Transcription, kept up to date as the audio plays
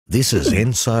This is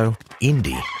Enzo,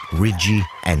 Indy, Ridgie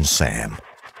and Sam.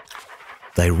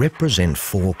 They represent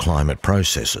 4 climate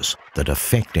processes that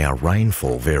affect our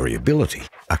rainfall variability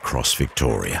across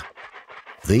Victoria.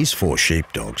 These 4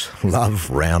 sheepdogs love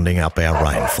rounding up our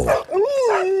rainfall.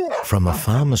 From a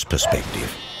farmer's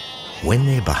perspective, when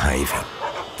they're behaving,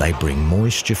 they bring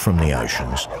moisture from the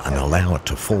oceans and allow it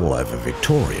to fall over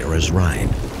Victoria as rain,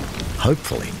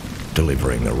 hopefully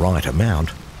delivering the right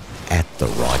amount at the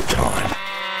right time.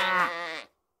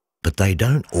 But they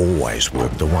don't always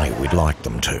work the way we'd like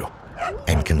them to,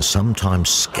 and can sometimes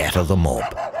scatter the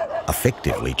mob,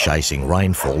 effectively chasing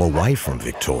rainfall away from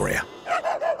Victoria.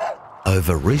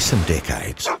 Over recent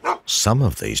decades, some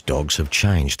of these dogs have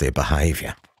changed their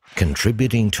behaviour,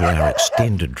 contributing to our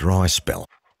extended dry spell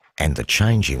and the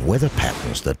changing weather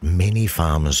patterns that many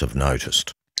farmers have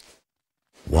noticed.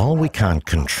 While we can't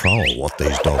control what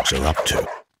these dogs are up to,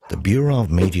 the Bureau of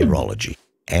Meteorology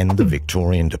and the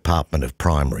Victorian Department of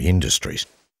Primary Industries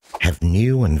have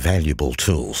new and valuable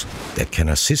tools that can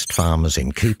assist farmers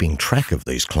in keeping track of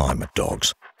these climate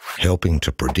dogs, helping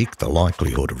to predict the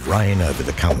likelihood of rain over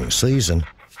the coming season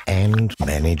and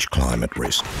manage climate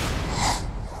risk.